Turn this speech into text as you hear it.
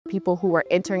people who are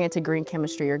entering into green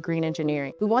chemistry or green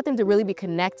engineering. We want them to really be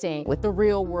connecting with the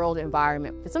real world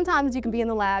environment. And sometimes you can be in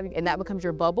the lab and that becomes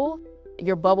your bubble.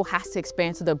 Your bubble has to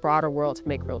expand to the broader world to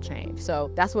make real change.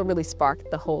 So that's what really sparked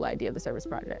the whole idea of the service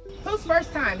project. Whose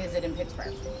first time is it in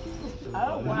Pittsburgh?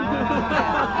 Oh,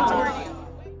 wow.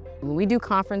 When we do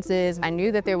conferences, I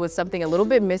knew that there was something a little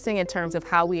bit missing in terms of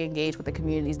how we engage with the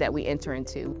communities that we enter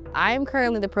into. I am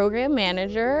currently the program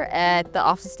manager at the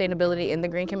Office of Sustainability in the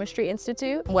Green Chemistry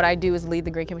Institute. What I do is lead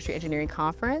the Green Chemistry Engineering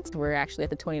Conference. We're actually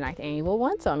at the 29th annual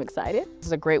one, so I'm excited. This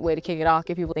is a great way to kick it off,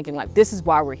 get people thinking like, this is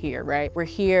why we're here, right? We're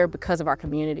here because of our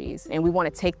communities, and we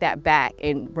want to take that back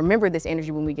and remember this energy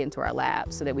when we get into our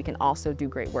labs so that we can also do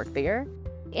great work there.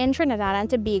 In Trinidad and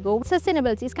Tobago,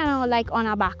 sustainability is kind of like on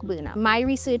our back burner. My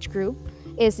research group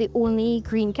is the only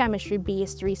green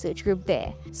chemistry-based research group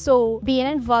there. So being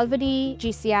involved with the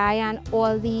GCI and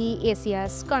all the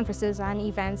ACS conferences and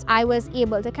events, I was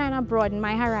able to kind of broaden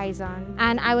my horizon.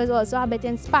 And I was also a bit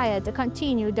inspired to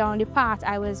continue down the path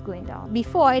I was going down.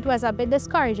 Before, it was a bit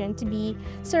discouraging to be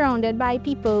surrounded by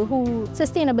people who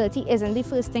sustainability isn't the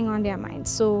first thing on their mind.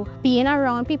 So being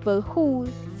around people who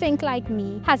think like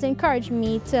me has encouraged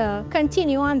me to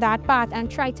continue on that path and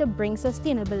try to bring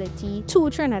sustainability to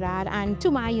Trinidad and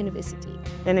to my university.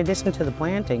 In addition to the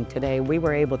planting, today we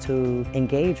were able to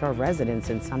engage our residents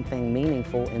in something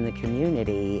meaningful in the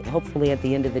community. Hopefully at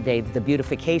the end of the day, the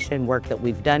beautification work that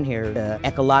we've done here, the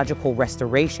ecological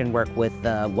restoration work with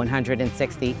the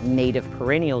 160 native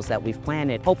perennials that we've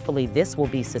planted, hopefully this will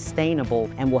be sustainable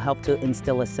and will help to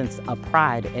instill a sense of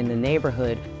pride in the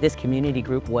neighborhood. This community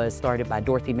group was started by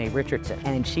Dorothy Richardson,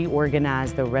 and she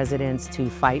organized the residents to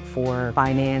fight for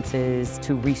finances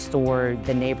to restore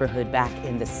the neighborhood back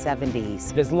in the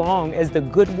 70s. As long as the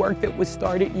good work that was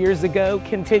started years ago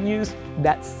continues,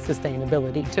 that's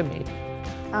sustainability to me.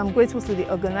 I'm grateful to the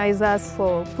organizers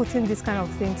for putting this kind of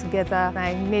thing together.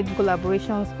 I made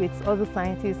collaborations with other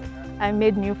scientists. I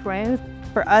made new friends.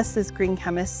 For us as green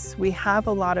chemists, we have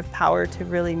a lot of power to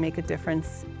really make a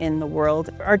difference in the world.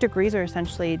 Our degrees are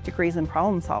essentially degrees in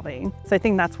problem solving. So I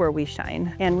think that's where we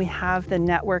shine. And we have the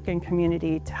network and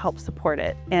community to help support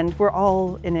it. And we're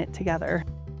all in it together.